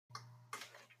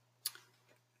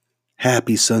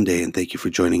Happy Sunday, and thank you for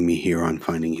joining me here on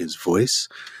Finding His Voice.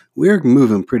 We're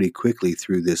moving pretty quickly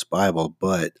through this Bible,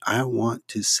 but I want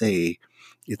to say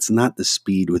it's not the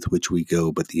speed with which we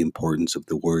go, but the importance of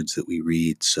the words that we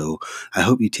read. So I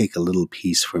hope you take a little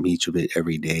piece from each of it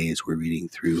every day as we're reading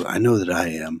through. I know that I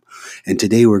am. And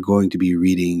today we're going to be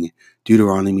reading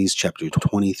Deuteronomy chapter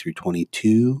 20 through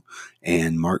 22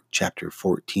 and Mark chapter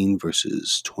 14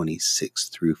 verses 26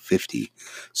 through 50.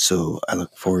 So I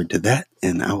look forward to that,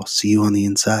 and I will see you on the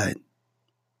inside.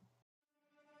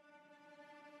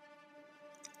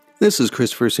 This is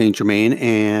Christopher St. Germain,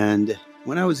 and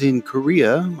when I was in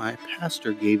Korea, my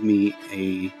pastor gave me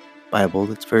a Bible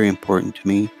that's very important to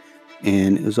me,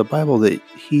 and it was a Bible that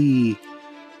he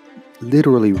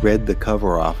literally read the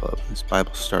cover off of. This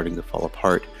Bible's starting to fall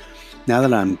apart. Now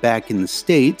that I'm back in the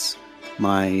States,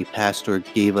 my pastor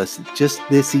gave us just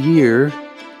this year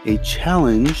a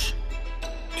challenge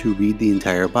to read the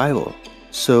entire Bible.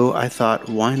 So I thought,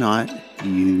 why not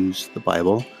use the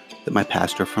Bible that my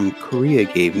pastor from Korea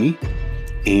gave me?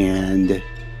 And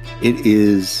it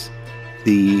is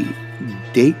the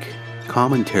Dake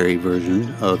commentary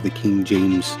version of the King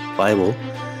James Bible.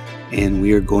 And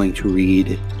we are going to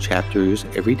read chapters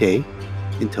every day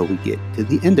until we get to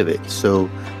the end of it. So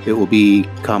it will be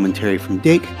commentary from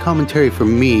Dake, commentary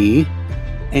from me,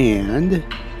 and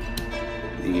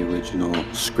the original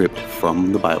script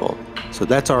from the Bible. So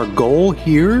that's our goal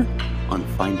here on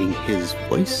Finding His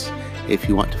Voice. If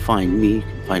you want to find me, you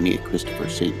can find me at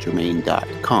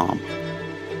ChristopherSt.Germain.com.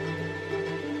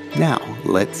 Now,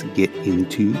 let's get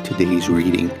into today's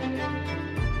reading.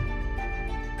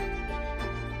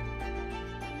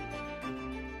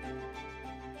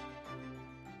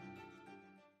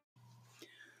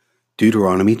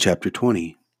 Deuteronomy chapter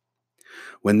 20.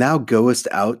 When thou goest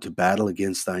out to battle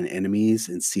against thine enemies,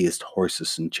 and seest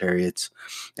horses and chariots,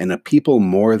 and a people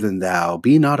more than thou,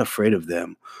 be not afraid of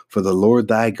them, for the Lord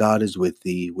thy God is with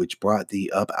thee, which brought thee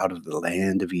up out of the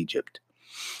land of Egypt.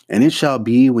 And it shall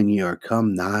be, when ye are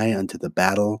come nigh unto the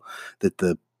battle, that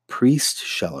the priest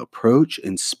shall approach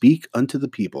and speak unto the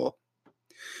people,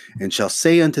 and shall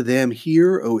say unto them,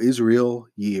 Hear, O Israel,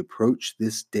 ye approach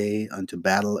this day unto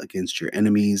battle against your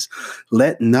enemies.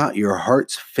 Let not your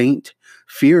hearts faint,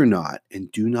 fear not,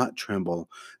 and do not tremble,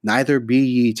 neither be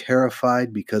ye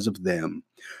terrified because of them.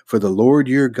 For the Lord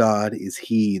your God is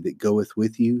he that goeth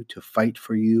with you to fight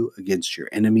for you against your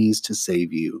enemies to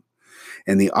save you.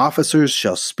 And the officers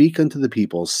shall speak unto the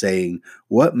people, saying,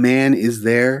 What man is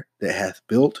there that hath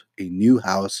built a new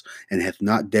house, and hath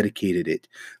not dedicated it?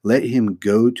 Let him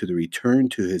go to the return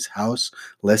to his house,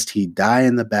 lest he die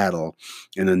in the battle,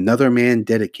 and another man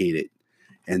dedicate it.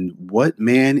 And what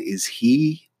man is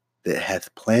he that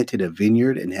hath planted a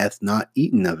vineyard, and hath not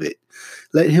eaten of it?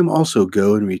 Let him also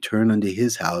go and return unto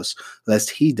his house, lest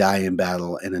he die in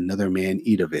battle, and another man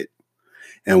eat of it.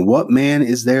 And what man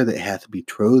is there that hath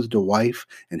betrothed a wife,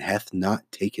 and hath not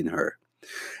taken her?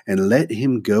 And let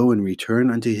him go and return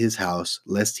unto his house,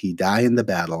 lest he die in the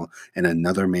battle, and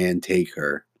another man take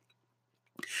her.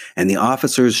 And the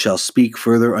officers shall speak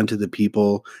further unto the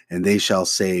people, and they shall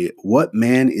say, What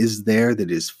man is there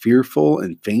that is fearful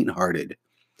and faint-hearted?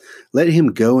 Let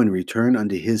him go and return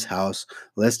unto his house,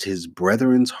 lest his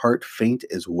brethren's heart faint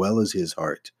as well as his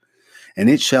heart. And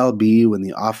it shall be, when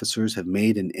the officers have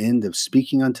made an end of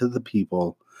speaking unto the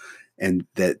people, and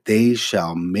that they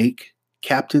shall make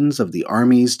captains of the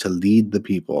armies to lead the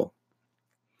people.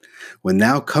 When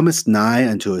thou comest nigh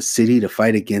unto a city to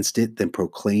fight against it, then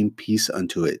proclaim peace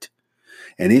unto it.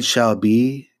 And it shall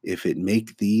be, if it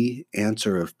make thee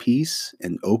answer of peace,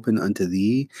 and open unto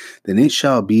thee, then it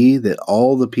shall be that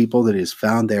all the people that is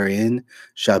found therein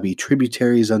shall be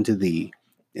tributaries unto thee,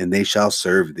 and they shall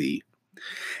serve thee.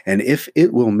 And if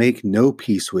it will make no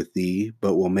peace with thee,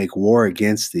 but will make war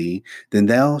against thee, then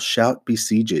thou shalt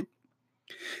besiege it.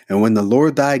 And when the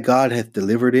Lord thy God hath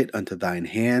delivered it unto thine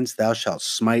hands, thou shalt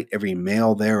smite every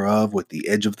male thereof with the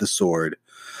edge of the sword.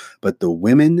 But the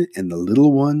women and the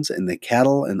little ones and the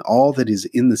cattle and all that is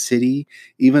in the city,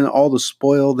 even all the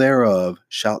spoil thereof,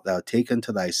 shalt thou take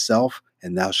unto thyself,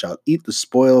 and thou shalt eat the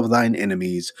spoil of thine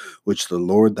enemies, which the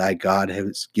Lord thy God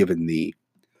has given thee.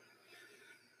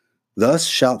 Thus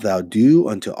shalt thou do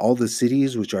unto all the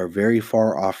cities which are very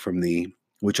far off from thee,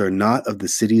 which are not of the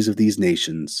cities of these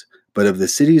nations, but of the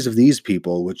cities of these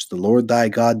people, which the Lord thy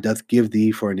God doth give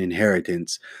thee for an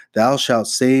inheritance. Thou shalt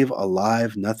save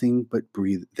alive nothing but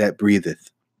that breatheth.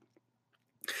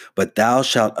 But thou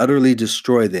shalt utterly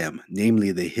destroy them,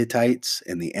 namely the Hittites,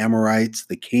 and the Amorites,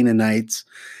 the Canaanites,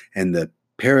 and the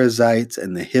Perizzites,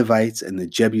 and the Hivites, and the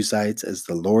Jebusites, as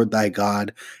the Lord thy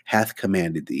God hath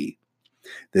commanded thee.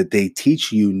 that they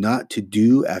teach you not to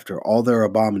do after all their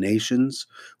abominations,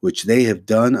 which they have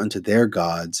done unto their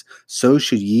gods, so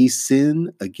should ye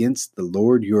sin against the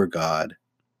Lord your God.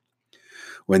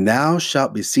 When thou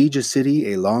shalt besiege a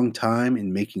city a long time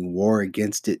in making war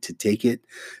against it to take it,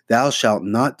 thou shalt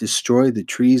not destroy the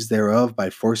trees thereof by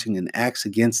forcing an axe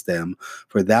against them,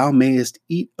 for thou mayest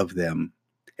eat of them.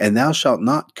 And thou shalt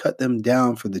not cut them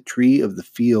down, for the tree of the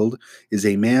field is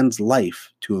a man's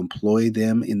life to employ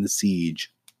them in the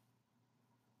siege.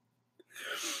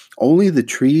 Only the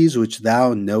trees which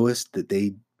thou knowest that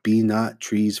they be not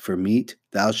trees for meat,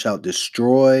 thou shalt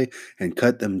destroy and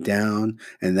cut them down,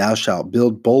 and thou shalt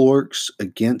build bulwarks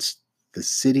against the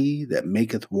city that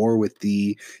maketh war with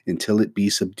thee until it be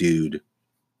subdued.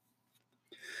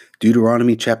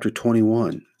 Deuteronomy chapter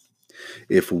 21.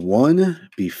 If one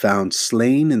be found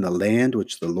slain in the land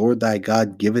which the Lord thy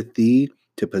God giveth thee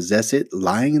to possess it,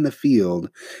 lying in the field,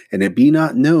 and it be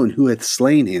not known who hath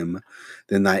slain him,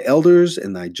 then thy elders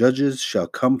and thy judges shall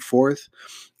come forth,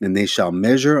 and they shall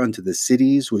measure unto the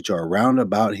cities which are round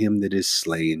about him that is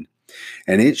slain.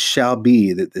 And it shall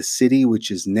be that the city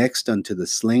which is next unto the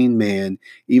slain man,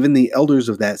 even the elders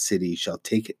of that city shall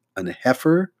take an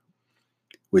heifer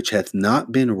which hath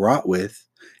not been wrought with,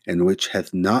 and which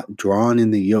hath not drawn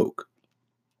in the yoke.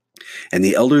 And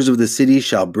the elders of the city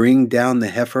shall bring down the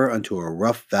heifer unto a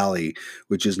rough valley,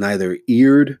 which is neither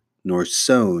eared nor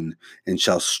sown, and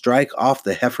shall strike off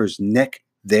the heifer's neck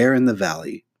there in the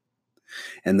valley.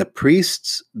 And the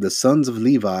priests, the sons of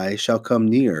Levi, shall come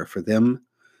near, for them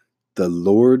the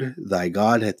Lord thy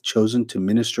God hath chosen to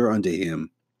minister unto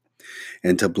him,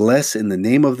 and to bless in the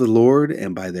name of the Lord,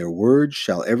 and by their word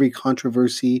shall every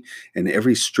controversy and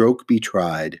every stroke be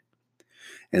tried.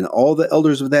 And all the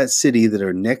elders of that city that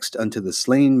are next unto the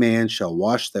slain man shall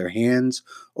wash their hands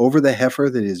over the heifer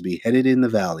that is beheaded in the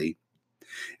valley.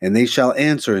 And they shall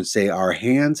answer and say, Our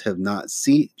hands have not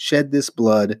shed this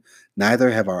blood, neither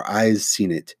have our eyes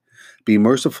seen it. Be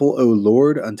merciful, O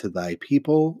Lord, unto thy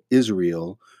people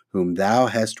Israel, whom thou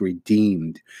hast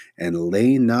redeemed, and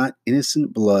lay not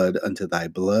innocent blood unto thy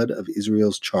blood of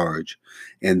Israel's charge,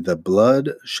 and the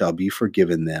blood shall be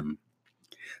forgiven them.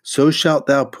 So shalt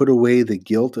thou put away the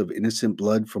guilt of innocent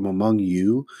blood from among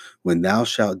you, when thou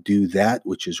shalt do that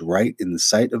which is right in the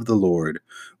sight of the Lord,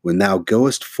 when thou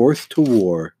goest forth to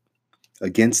war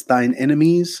against thine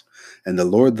enemies, and the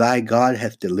Lord thy God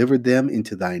hath delivered them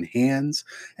into thine hands,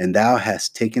 and thou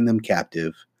hast taken them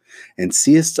captive, and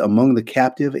seest among the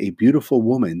captive a beautiful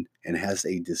woman, and hast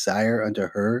a desire unto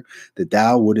her, that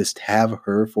thou wouldest have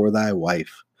her for thy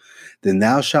wife. Then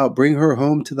thou shalt bring her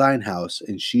home to thine house,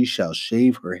 and she shall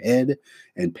shave her head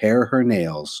and pare her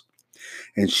nails.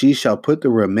 And she shall put the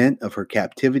raiment of her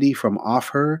captivity from off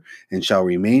her, and shall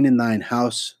remain in thine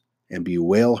house, and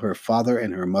bewail her father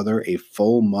and her mother a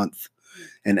full month.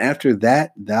 And after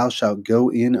that thou shalt go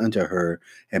in unto her,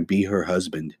 and be her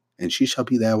husband, and she shall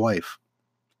be thy wife.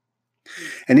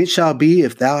 And it shall be,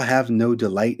 if thou have no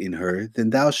delight in her, then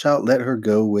thou shalt let her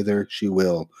go whither she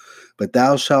will. But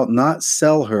thou shalt not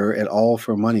sell her at all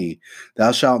for money.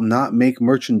 Thou shalt not make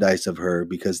merchandise of her,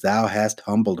 because thou hast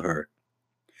humbled her.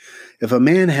 If a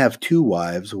man have two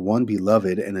wives, one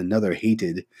beloved and another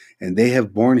hated, and they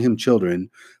have borne him children,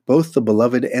 both the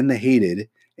beloved and the hated,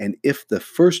 and if the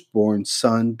firstborn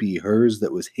son be hers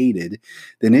that was hated,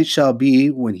 then it shall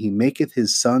be, when he maketh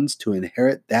his sons to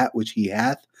inherit that which he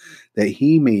hath, that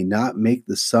he may not make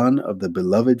the son of the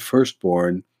beloved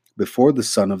firstborn before the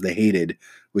son of the hated,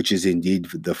 which is indeed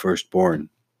the firstborn.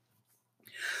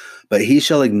 But he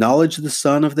shall acknowledge the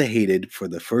son of the hated for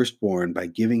the firstborn by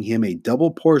giving him a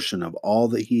double portion of all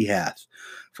that he hath,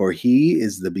 for he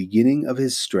is the beginning of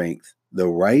his strength. The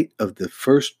right of the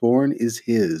firstborn is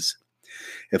his.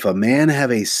 If a man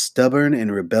have a stubborn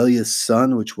and rebellious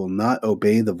son which will not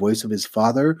obey the voice of his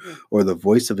father or the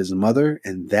voice of his mother,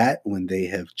 and that when they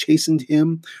have chastened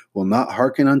him will not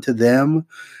hearken unto them,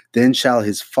 then shall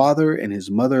his father and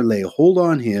his mother lay hold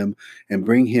on him and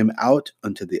bring him out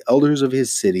unto the elders of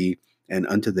his city and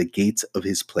unto the gates of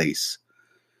his place.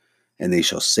 And they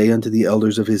shall say unto the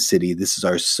elders of his city, This is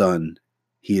our son.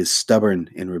 He is stubborn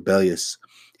and rebellious.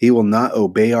 He will not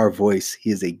obey our voice. He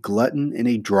is a glutton and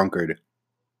a drunkard.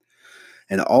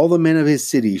 And all the men of his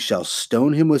city shall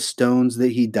stone him with stones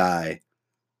that he die.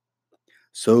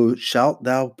 So shalt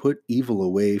thou put evil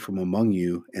away from among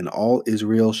you, and all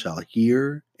Israel shall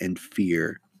hear and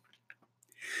fear.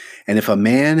 And if a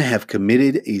man have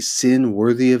committed a sin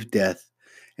worthy of death,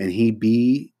 and he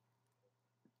be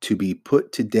to be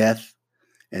put to death,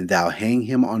 and thou hang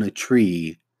him on a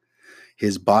tree,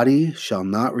 his body shall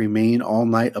not remain all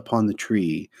night upon the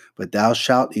tree, but thou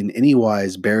shalt in any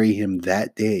wise bury him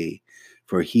that day.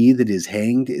 For he that is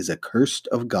hanged is accursed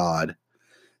of God,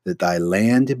 that thy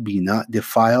land be not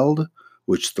defiled,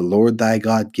 which the Lord thy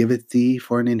God giveth thee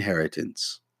for an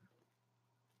inheritance.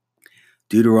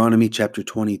 Deuteronomy chapter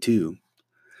 22.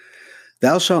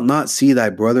 Thou shalt not see thy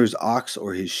brother's ox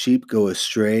or his sheep go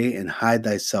astray, and hide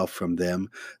thyself from them.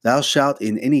 Thou shalt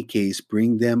in any case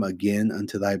bring them again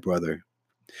unto thy brother.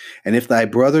 And if thy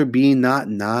brother be not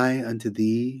nigh unto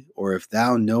thee, or if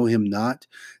thou know him not,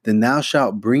 then thou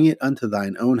shalt bring it unto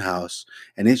thine own house,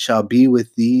 and it shall be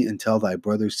with thee until thy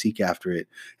brother seek after it,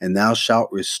 and thou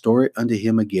shalt restore it unto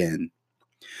him again.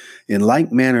 In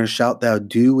like manner shalt thou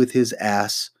do with his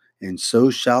ass, and so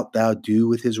shalt thou do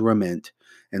with his raiment,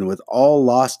 and with all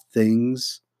lost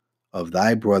things of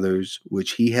thy brothers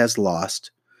which he has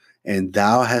lost, and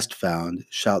thou hast found,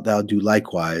 shalt thou do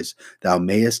likewise. Thou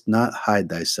mayest not hide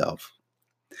thyself.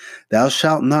 Thou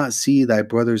shalt not see thy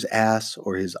brother's ass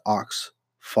or his ox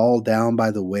fall down by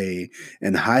the way,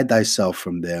 and hide thyself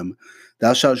from them.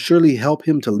 Thou shalt surely help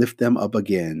him to lift them up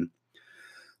again.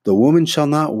 The woman shall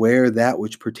not wear that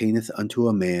which pertaineth unto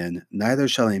a man, neither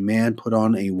shall a man put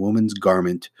on a woman's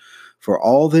garment, for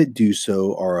all that do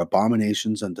so are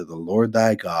abominations unto the Lord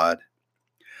thy God.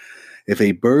 If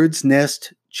a bird's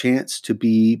nest chance to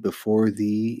be before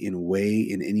thee in way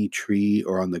in any tree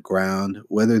or on the ground,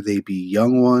 whether they be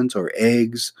young ones or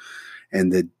eggs,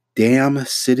 and the dam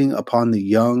sitting upon the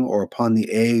young or upon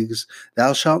the eggs,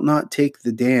 thou shalt not take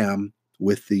the dam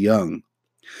with the young.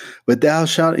 But thou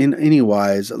shalt in any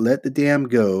wise let the dam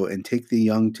go, and take the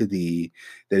young to thee,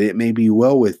 that it may be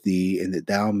well with thee, and that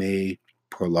thou may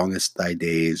prolongest thy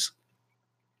days.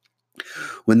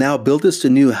 When thou buildest a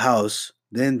new house,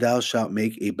 then thou shalt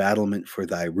make a battlement for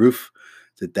thy roof,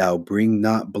 that thou bring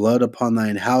not blood upon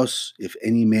thine house, if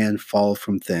any man fall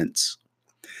from thence.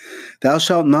 Thou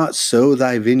shalt not sow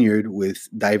thy vineyard with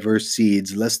diverse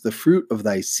seeds, lest the fruit of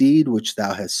thy seed which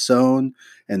thou hast sown,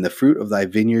 and the fruit of thy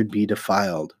vineyard be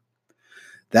defiled.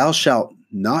 Thou shalt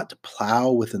not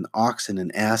plow with an ox and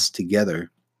an ass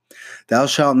together. Thou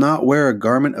shalt not wear a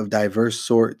garment of diverse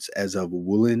sorts, as of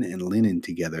woolen and linen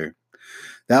together.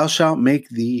 Thou shalt make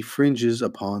thee fringes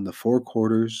upon the four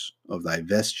quarters of thy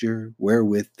vesture,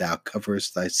 wherewith thou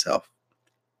coverest thyself.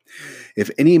 If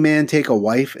any man take a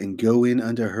wife and go in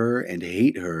unto her and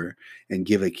hate her, and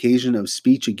give occasion of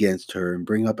speech against her, and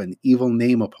bring up an evil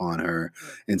name upon her,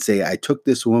 and say, I took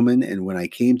this woman, and when I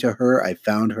came to her, I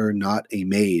found her not a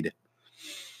maid,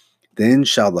 then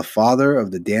shall the father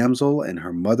of the damsel and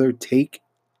her mother take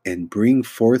and bring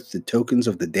forth the tokens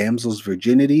of the damsel's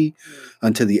virginity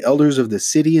unto the elders of the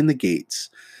city and the gates.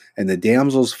 And the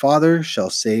damsel's father shall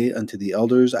say unto the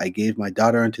elders, I gave my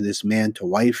daughter unto this man to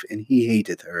wife, and he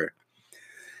hateth her.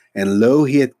 And lo,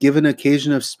 he hath given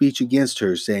occasion of speech against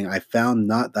her, saying, I found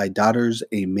not thy daughters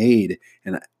a maid,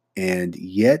 and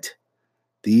yet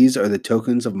these are the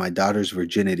tokens of my daughter's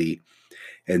virginity.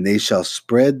 And they shall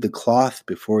spread the cloth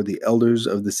before the elders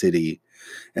of the city.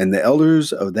 And the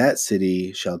elders of that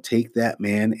city shall take that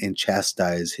man and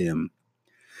chastise him.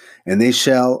 And they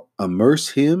shall amerce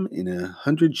him in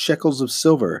 100 shekels of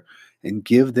silver, and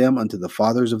give them unto the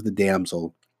fathers of the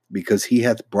damsel, because he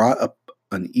hath brought up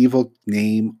an evil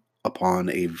name upon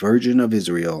a virgin of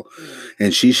Israel,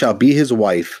 and she shall be his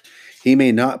wife. He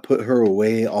may not put her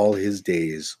away all his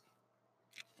days.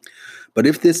 But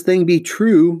if this thing be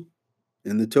true,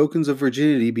 and the tokens of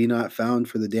virginity be not found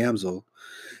for the damsel,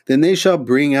 then they shall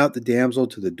bring out the damsel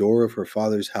to the door of her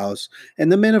father's house,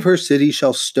 and the men of her city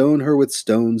shall stone her with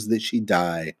stones that she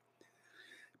die,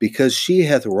 because she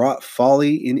hath wrought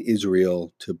folly in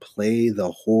Israel, to play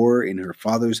the whore in her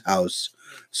father's house.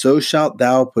 So shalt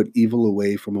thou put evil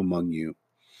away from among you.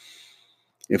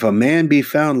 If a man be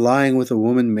found lying with a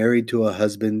woman married to a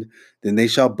husband, then they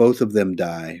shall both of them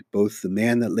die, both the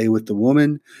man that lay with the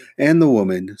woman and the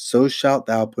woman. So shalt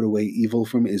thou put away evil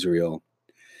from Israel.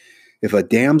 If a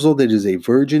damsel that is a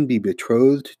virgin be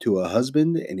betrothed to a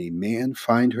husband, and a man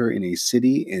find her in a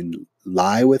city and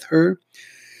lie with her,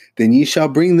 then ye shall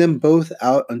bring them both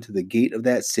out unto the gate of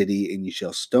that city, and ye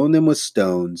shall stone them with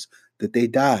stones, that they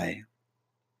die.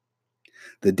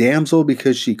 The damsel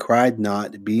because she cried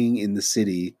not, being in the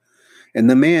city, and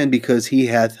the man because he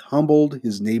hath humbled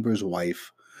his neighbor's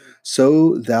wife.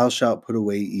 So thou shalt put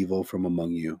away evil from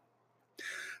among you.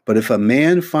 But if a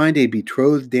man find a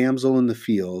betrothed damsel in the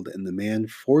field, and the man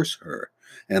force her,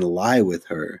 and lie with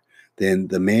her, then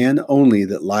the man only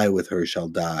that lie with her shall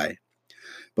die.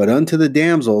 But unto the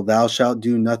damsel thou shalt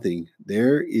do nothing.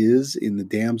 There is in the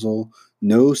damsel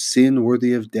no sin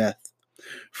worthy of death.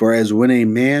 For as when a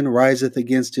man riseth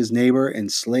against his neighbor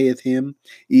and slayeth him,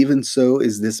 even so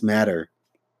is this matter.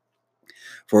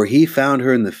 For he found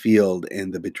her in the field,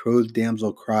 and the betrothed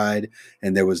damsel cried,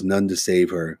 and there was none to save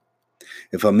her.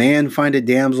 If a man find a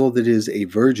damsel that is a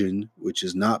virgin, which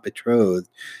is not betrothed,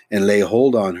 and lay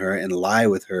hold on her, and lie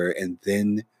with her, and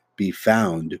then be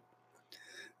found,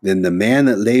 then the man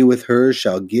that lay with her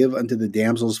shall give unto the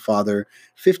damsel's father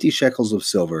 50 shekels of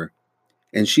silver,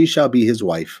 and she shall be his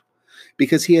wife,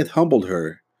 because he hath humbled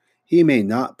her. He may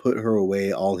not put her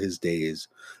away all his days.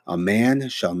 A man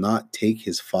shall not take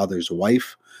his father's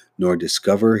wife, nor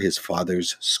discover his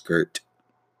father's skirt.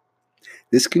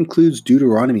 This concludes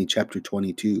Deuteronomy chapter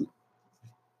 22.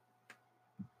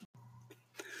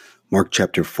 Mark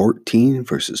chapter 14,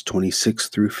 verses 26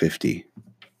 through 50.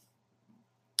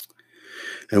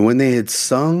 And when they had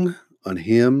sung an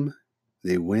hymn,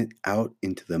 they went out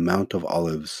into the Mount of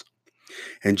Olives.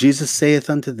 And Jesus saith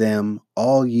unto them,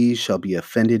 All ye shall be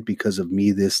offended because of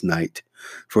me this night.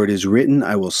 For it is written,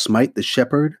 I will smite the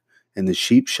shepherd, and the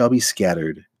sheep shall be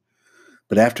scattered.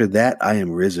 But after that I am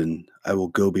risen, I will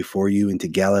go before you into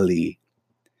Galilee.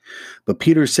 But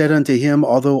Peter said unto him,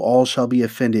 Although all shall be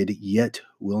offended, yet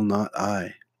will not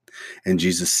I. And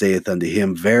Jesus saith unto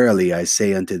him, Verily I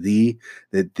say unto thee,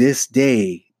 that this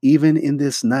day, even in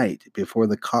this night, before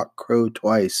the cock crow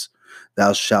twice,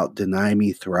 thou shalt deny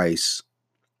me thrice.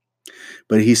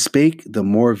 But he spake the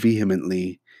more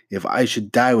vehemently, If I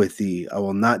should die with thee, I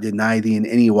will not deny thee in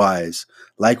any wise.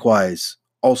 Likewise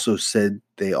also said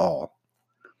they all.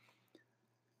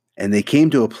 And they came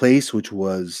to a place which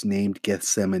was named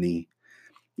Gethsemane.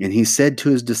 And he said to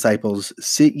his disciples,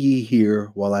 Sit ye here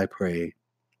while I pray.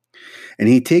 And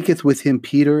he taketh with him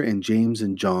Peter and James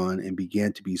and John, and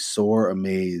began to be sore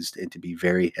amazed, and to be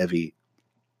very heavy.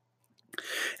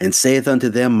 And saith unto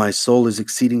them, My soul is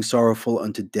exceeding sorrowful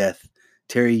unto death.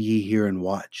 Tarry ye here and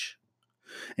watch.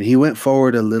 And he went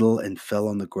forward a little, and fell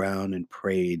on the ground, and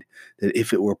prayed, that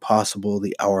if it were possible,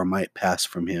 the hour might pass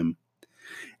from him.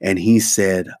 And he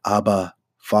said, Abba,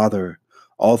 Father,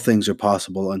 all things are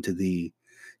possible unto thee.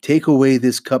 Take away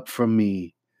this cup from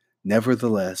me.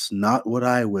 Nevertheless, not what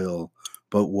I will,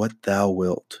 but what thou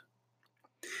wilt.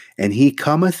 And he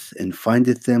cometh and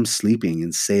findeth them sleeping,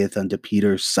 and saith unto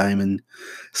Peter, Simon,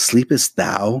 sleepest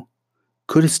thou?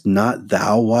 Couldst not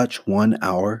thou watch 1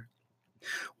 hour?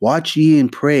 Watch ye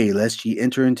and pray, lest ye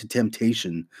enter into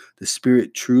temptation. The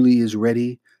spirit truly is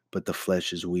ready, but the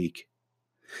flesh is weak.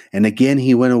 And again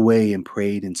he went away and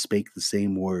prayed and spake the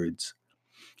same words.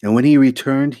 And when he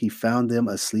returned, he found them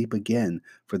asleep again,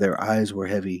 for their eyes were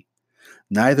heavy.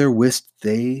 Neither wist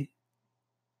they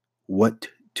what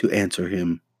to answer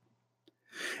him.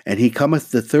 And he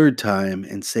cometh the third time,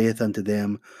 and saith unto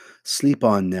them, Sleep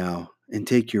on now, and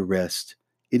take your rest.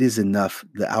 It is enough,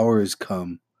 the hour is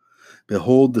come.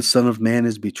 Behold, the Son of Man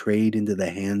is betrayed into the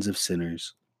hands of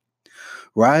sinners.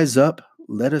 Rise up,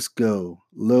 let us go.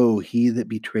 Lo, he that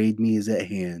betrayed me is at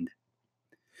hand.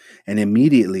 And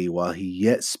immediately, while he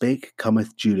yet spake,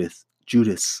 cometh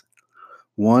Judas,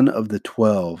 one of the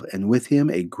 12, and with him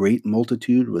a great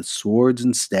multitude with swords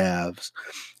and staves,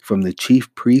 from the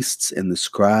chief priests and the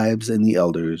scribes and the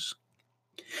elders.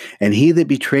 And he that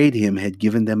betrayed him had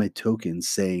given them a token,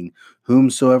 saying,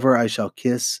 Whomsoever I shall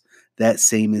kiss, that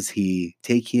same is he.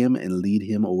 Take him and lead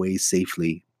him away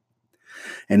safely.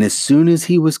 And as soon as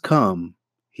he was come,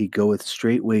 he goeth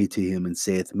straightway to him, and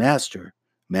saith, Master,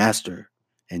 Master,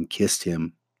 and kissed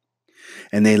him.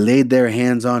 And they laid their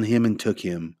hands on him and took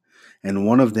him. And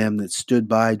one of them that stood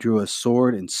by drew a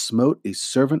sword and smote a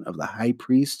servant of the high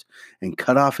priest, and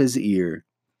cut off his ear.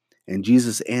 And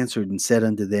Jesus answered and said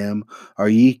unto them, Are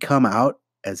ye come out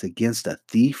as against a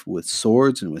thief with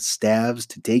swords and with staves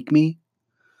to take me?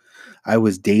 I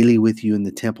was daily with you in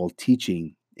the temple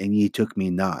teaching, and ye took me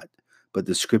not, but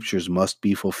the scriptures must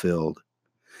be fulfilled.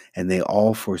 And they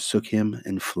all forsook him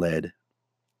and fled.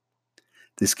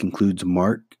 This concludes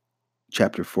Mark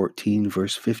chapter 14,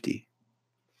 verse 50.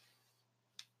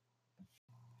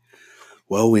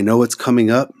 Well, we know what's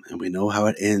coming up, and we know how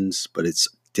it ends, but it's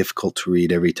difficult to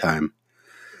read every time.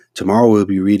 Tomorrow we'll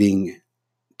be reading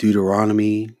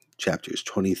Deuteronomy chapters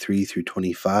 23 through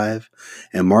 25,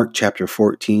 and Mark chapter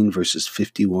 14, verses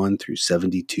 51 through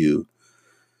 72.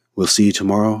 We'll see you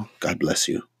tomorrow. God bless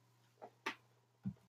you.